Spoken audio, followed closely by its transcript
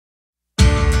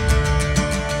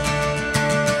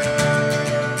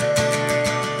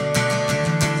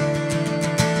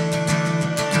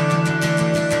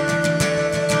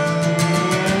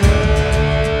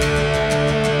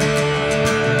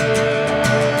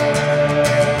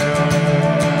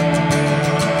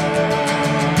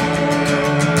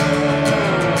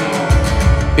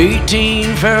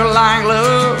18 felt like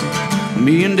love.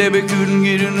 Me and Debbie couldn't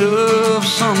get enough.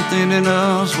 Something in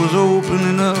us was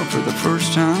opening up for the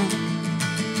first time.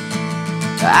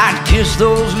 I'd kiss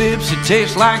those lips, it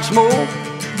tastes like smoke.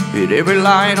 Hit every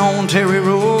light on Terry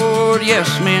Road. Yes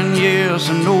men yes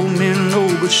and no men no,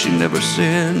 but she never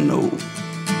said no.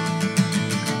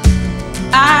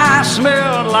 I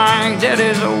smelled like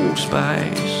Daddy's Old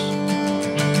Spice.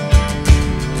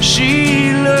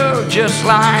 She looked just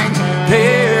like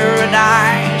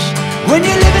paradise. When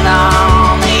you're living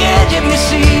on the edge of your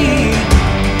seat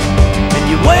and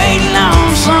you're waiting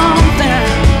on something,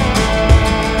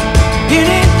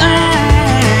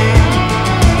 anything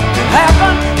to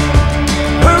happen.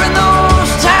 Her in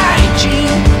those tight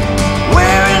jeans,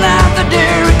 wearing out the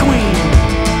Dairy Queen,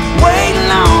 waiting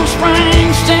on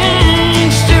Springsteen,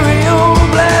 stereo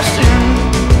blasting.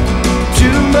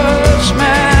 Too much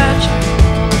magic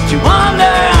to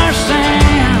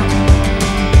understand.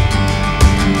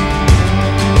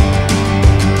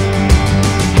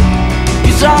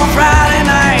 It's all Friday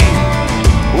night,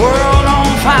 world on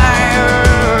fire,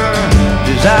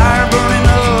 desire burning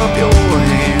up your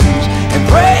hands, and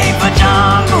pray for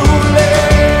Jungleland.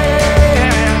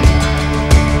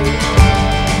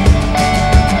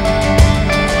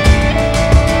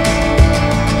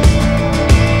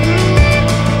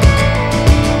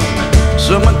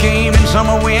 Summer came and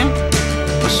summer went,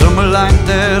 a summer like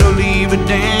that'll leave a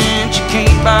dent. You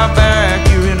can't buy back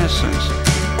your innocence,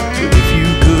 but if you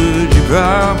could, you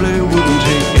probably wouldn't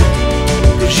take it,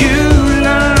 'cause you